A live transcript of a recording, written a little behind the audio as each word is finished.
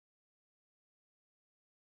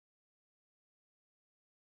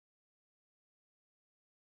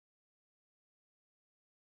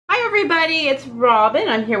everybody, it's Robin.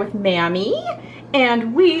 I'm here with Mammy,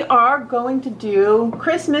 and we are going to do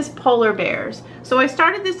Christmas polar bears. So I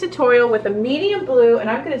started this tutorial with a medium blue, and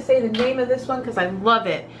I'm going to say the name of this one because I love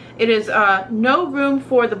it. It is No Room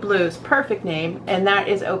for the Blues, perfect name, and that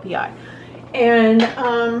is OPI. And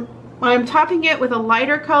I'm topping it with a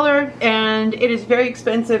lighter color, and it is very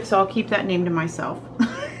expensive, so I'll keep that name to myself.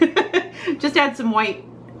 Just add some white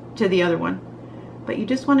to the other one. But you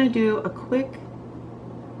just want to do a quick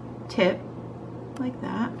tip like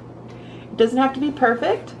that. It doesn't have to be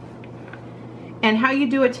perfect. And how you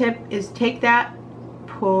do a tip is take that,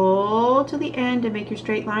 pull to the end and make your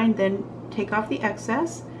straight line, then take off the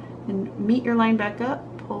excess and meet your line back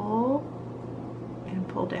up, pull and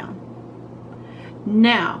pull down.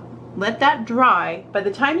 Now let that dry. By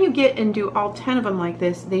the time you get and do all 10 of them like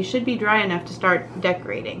this, they should be dry enough to start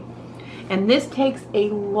decorating. And this takes a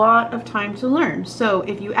lot of time to learn. So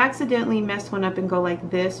if you accidentally mess one up and go like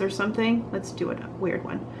this or something, let's do a weird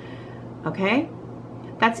one. Okay?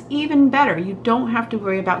 That's even better. You don't have to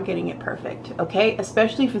worry about getting it perfect, okay?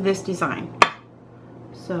 Especially for this design.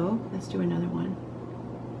 So let's do another one.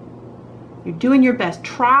 You're doing your best.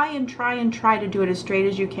 Try and try and try to do it as straight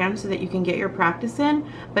as you can so that you can get your practice in.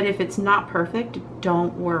 But if it's not perfect,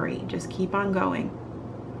 don't worry. Just keep on going.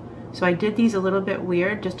 So I did these a little bit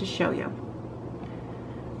weird just to show you.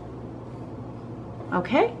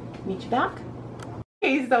 Okay, meet you back.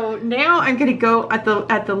 Okay, so now I'm gonna go at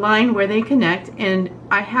the line where they connect, and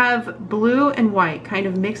I have blue and white kind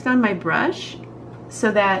of mixed on my brush so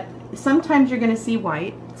that sometimes you're gonna see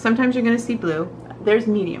white, sometimes you're gonna see blue. There's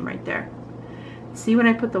medium right there. See when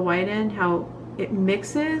I put the white in, how it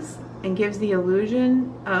mixes and gives the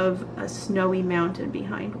illusion of a snowy mountain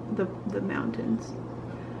behind the mountains.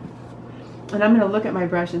 And I'm going to look at my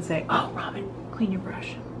brush and say, oh, Robin, clean your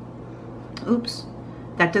brush. Oops,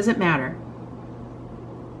 that doesn't matter.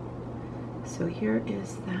 So here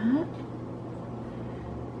is that.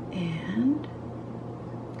 And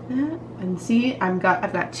that. And see, I've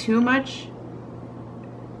got too much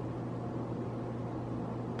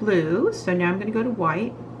blue. So now I'm going to go to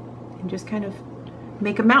white and just kind of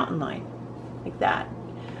make a mountain line like that.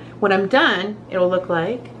 When I'm done, it'll look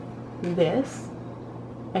like this.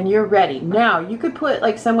 And you're ready. Now you could put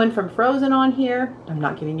like someone from Frozen on here. I'm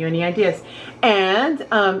not giving you any ideas. And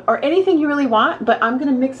or anything you really want, but I'm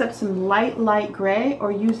gonna mix up some light gray or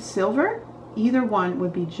use silver. Either one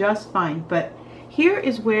would be just fine. But here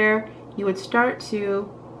is where you would start to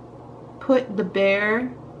put the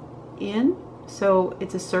bear in. So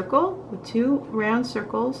it's a circle with two round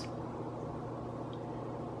circles.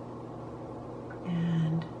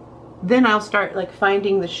 And then I'll start like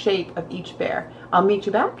finding the shape of each bear. I'll meet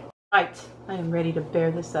you back. Right, I am ready to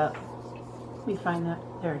bear this up. Let me find that.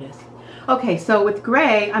 There it is. Okay, so with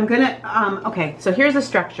gray, I'm gonna, okay, so here's the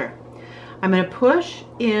structure. I'm gonna push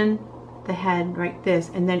in the head like this,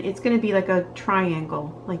 and then it's gonna be like a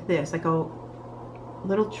triangle, like this, like a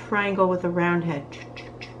little triangle with a round head,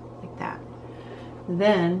 like that.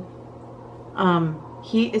 Then,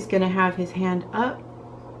 he is gonna have his hand up,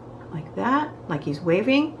 like that, like he's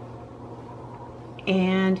waving,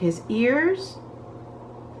 and his ears,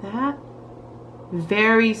 that.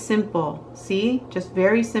 Very simple. See, just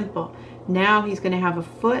very simple. Now he's going to have a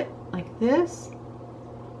foot like this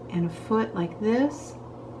and a foot like this,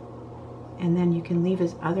 and then you can leave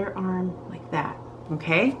his other arm like that.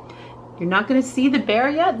 Okay, you're not going to see the bear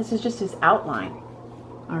yet. This is just his outline.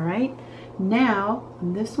 All right, now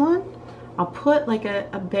on this one I'll put like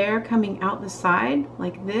a bear coming out the side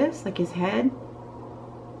like this, like his head,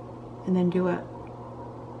 and then do a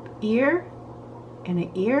ear and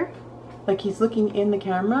an ear, like he's looking in the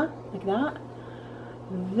camera, like that.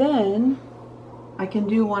 Then I can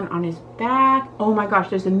do one on his back. Oh my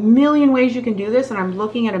gosh, there's a million ways you can do this, and I'm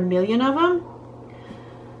looking at a million of them.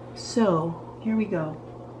 So here we go.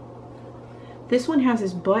 This one has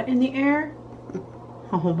his butt in the air.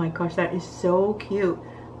 Oh my gosh, that is so cute.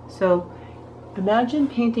 So imagine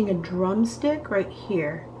painting a drumstick right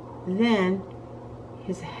here. Then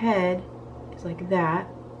his head is like that.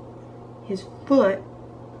 His foot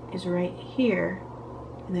is right here,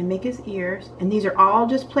 and then make his ears, and these are all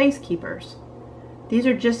just place keepers. These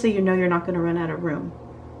are just so you know you're not going to run out of room.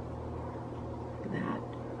 Look at that.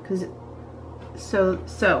 Because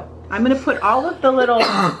so I'm going to put all of the little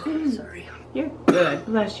sorry, you're good,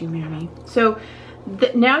 bless you, Mammy. So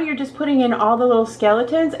now you're just putting in all the little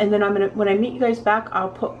skeletons, and then I'm gonna, when I meet you guys back, I'll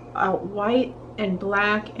put out white and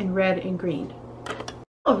black and red and green.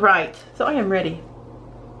 All right, so I am ready.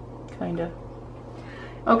 Kinda.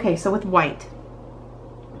 Okay, so with white,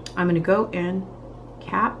 I'm gonna go and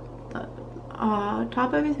cap the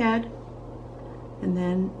top of his head, and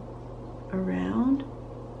then around,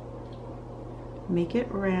 make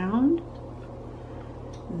it round.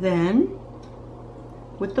 Then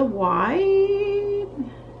with the white,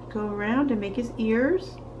 go around and make his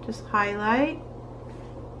ears, just highlight.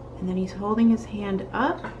 And then he's holding his hand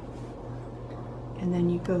up. And then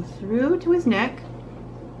you go through to his neck.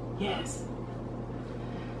 Yes.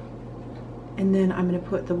 And then I'm going to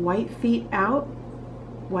put the white feet out,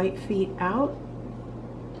 white feet out.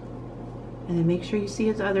 And then make sure you see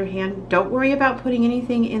his other hand. Don't worry about putting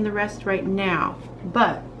anything in the rest right now.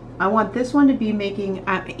 But I want this one to be making,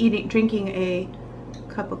 drinking a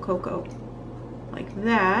cup of cocoa. Like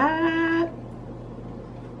that.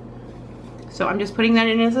 So I'm just putting that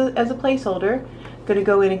in as a placeholder. Gonna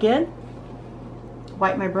go in again.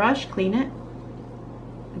 Wipe my brush, clean it.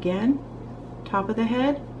 Again, top of the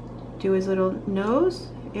head, do his little nose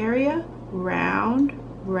area, round,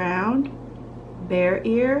 round, bear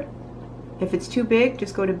ear. If it's too big,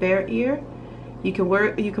 just go to bear ear. You can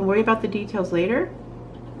worry about the details later.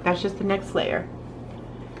 That's just the next layer.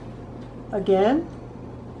 Again,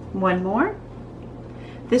 one more.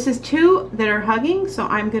 This is two that are hugging, so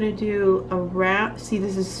I'm gonna do a round. See,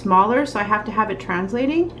 this is smaller, so I have to have it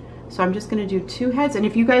translating. So I'm just gonna do two heads. And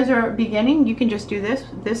if you guys are beginning, you can just do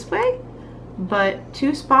this way, but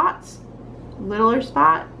two spots, littler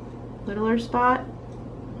spot,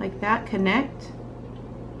 like that, connect,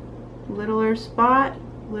 littler spot,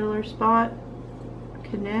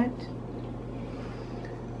 connect.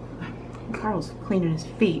 Carl's cleaning his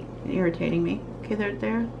feet, irritating me. Okay,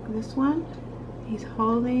 there, this one, he's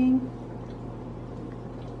holding.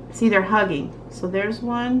 See, they're hugging. So there's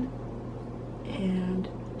one, and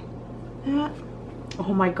that.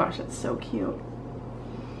 Oh my gosh, that's so cute.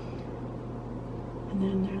 And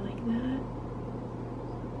then they're like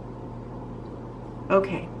that.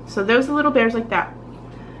 Okay, so those are little bears like that.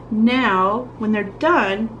 Now, when they're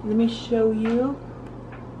done, let me show you.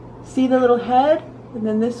 See the little head? And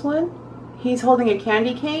then this one, he's holding a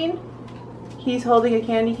candy cane. He's holding a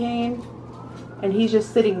candy cane, and he's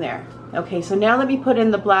just sitting there. Okay, so now let me put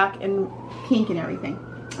in the black and pink and everything.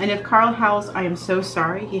 And if Carl howls, I am so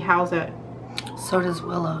sorry. He howls at... So does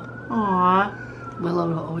Willow. Aww.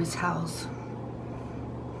 Willow always howls.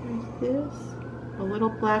 There's this. A little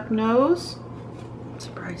black nose. I'm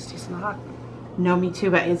surprised he's not. No, me too,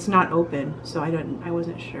 but it's not open, so I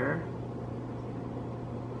wasn't sure.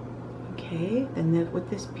 Okay, then with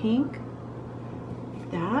this pink,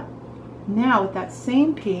 like that. Now with that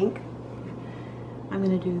same pink, I'm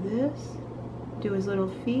gonna do this. Do his little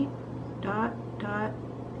feet. Dot, dot,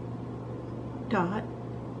 dot,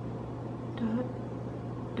 dot,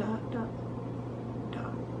 dot, dot,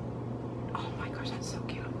 dot. Oh my gosh, that's so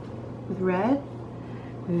cute. With red,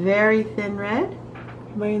 very thin red.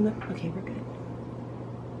 Am I in the, okay, we're good.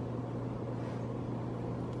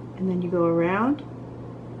 And then you go around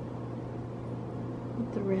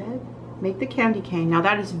with the red. Make the candy cane. Now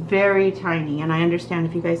that is very tiny, and I understand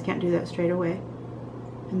if you guys can't do that straight away.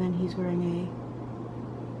 And then he's wearing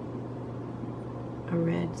a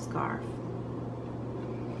red scarf.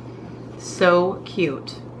 So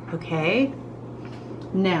cute, okay?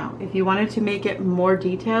 Now, if you wanted to make it more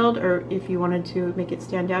detailed, or if you wanted to make it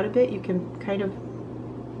stand out a bit, you can kind of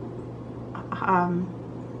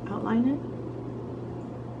outline it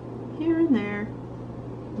here and there.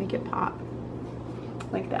 Make it pop,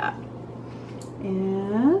 like that.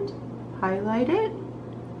 And highlight it,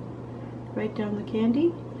 right down the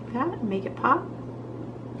candy, like that, and make it pop.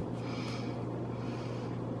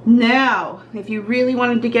 Now, if you really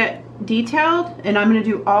wanted to get detailed, and I'm going to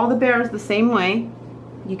do all the bears the same way,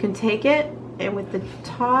 you can take it and with the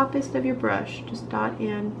toppest of your brush, just dot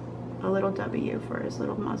in a little W for his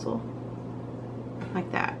little muzzle,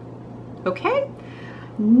 like that. Okay?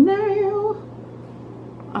 Now,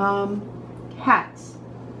 hats.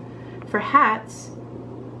 For hats,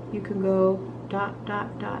 you can go dot,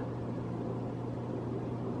 dot, dot,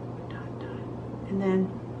 dot, dot, and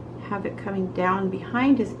then have it coming down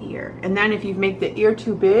behind his ear. And then if you make the ear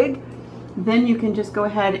too big, then you can just go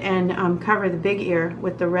ahead and cover the big ear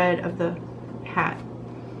with the red of the hat.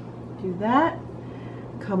 Do that,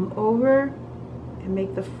 come over and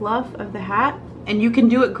make the fluff of the hat. And you can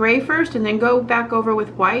do it gray first and then go back over with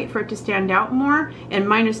white for it to stand out more. And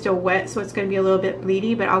mine is still wet, so it's gonna be a little bit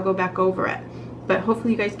bleedy, but I'll go back over it. But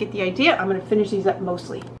hopefully you guys get the idea. I'm gonna finish these up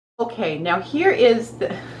mostly. Okay, now here is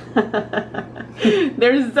the,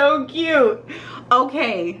 they're so cute.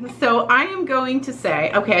 Okay, so I am going to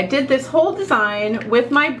say, okay, I did this whole design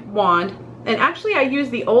with my wand. And actually I used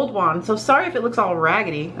the old wand, so sorry if it looks all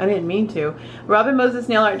raggedy. I didn't mean to.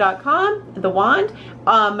 RobinMosesNailart.com, the wand.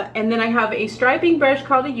 And then I have a striping brush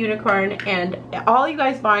called a unicorn, and all you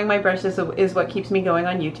guys buying my brushes is what keeps me going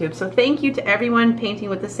on YouTube. So thank you to everyone painting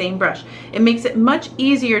with the same brush. It makes it much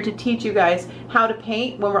easier to teach you guys how to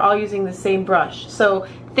paint when we're all using the same brush. So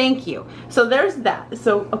thank you. So there's that.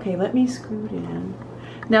 So, okay, let me scoot in.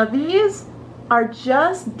 Now these are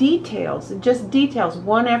just details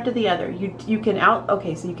one after the other. You can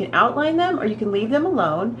outline them, or you can leave them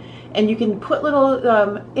alone, and you can put little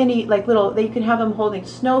you can have them holding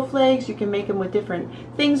snowflakes. You can make them with different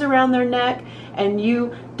things around their neck, and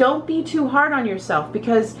you don't be too hard on yourself,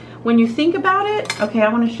 because when you think about it, okay, I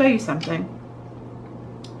want to show you something.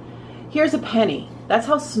 Here's a penny. That's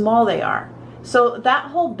how small they are. So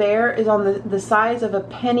that whole bear is on the size of a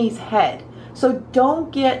penny's head. So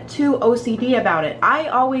don't get too OCD about it. I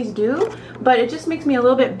always do, but it just makes me a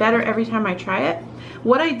little bit better every time I try it.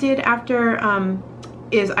 What I did after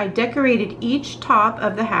is I decorated each top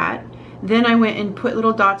of the hat. Then I went and put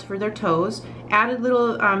little dots for their toes, added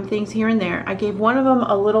little things here and there. I gave one of them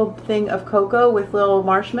a little thing of cocoa with little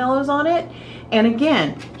marshmallows on it. And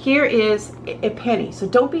again, here is a penny. So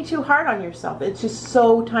don't be too hard on yourself. It's just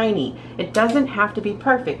so tiny. It doesn't have to be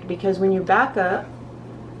perfect, because when you back up,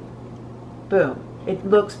 boom, it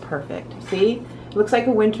looks perfect. See? It looks like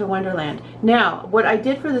a winter wonderland. Now, what I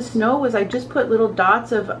did for the snow was I just put little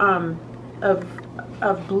dots of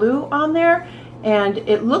blue on there, and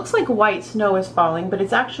it looks like white snow is falling, but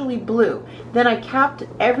it's actually blue. Then I capped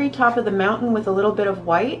every top of the mountain with a little bit of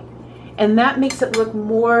white, and that makes it look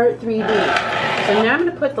more 3D. So now I'm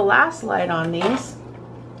going to put the last light on these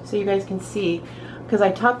so you guys can see, because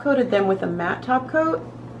I top coated them with a matte top coat.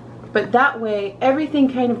 But that way,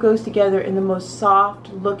 everything kind of goes together in the most soft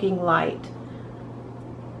looking light.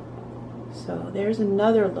 So there's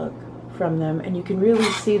another look from them, and you can really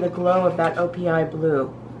see the glow of that OPI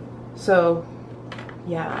blue. So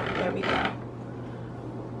yeah, there we go.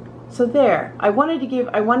 So there, I want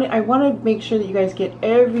to make sure that you guys get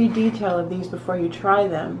every detail of these before you try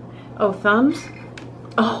them. Oh, thumbs?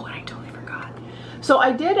 Oh, and I totally forgot. So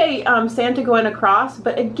I did a Santa going across,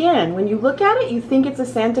 but again, when you look at it, you think it's a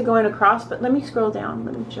Santa going across, but let me scroll down.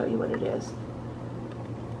 Let me show you what it is.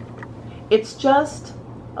 It's just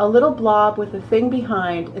a little blob with a thing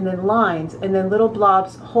behind, and then lines, and then little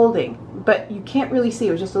blobs holding, but you can't really see.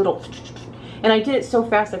 It was just a little, and I did it so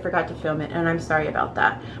fast I forgot to film it, and I'm sorry about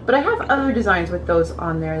that. But I have other designs with those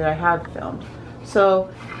on there that I have filmed. So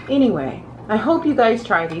anyway, I hope you guys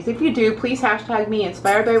try these. If you do, please hashtag me,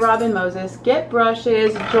 Inspired by Robin Moses. Get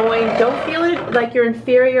brushes, join. Don't feel it like you're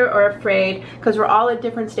inferior or afraid, because we're all at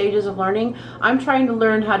different stages of learning. I'm trying to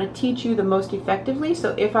learn how to teach you the most effectively,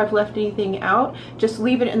 so if I've left anything out, just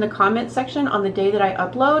leave it in the comment section on the day that I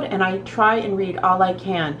upload, and I try and read all I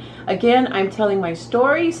can. Again, I'm telling my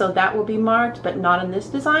story, so that will be marked, but not in this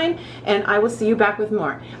design, and I will see you back with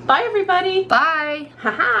more. Bye, everybody. Bye.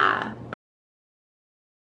 Haha.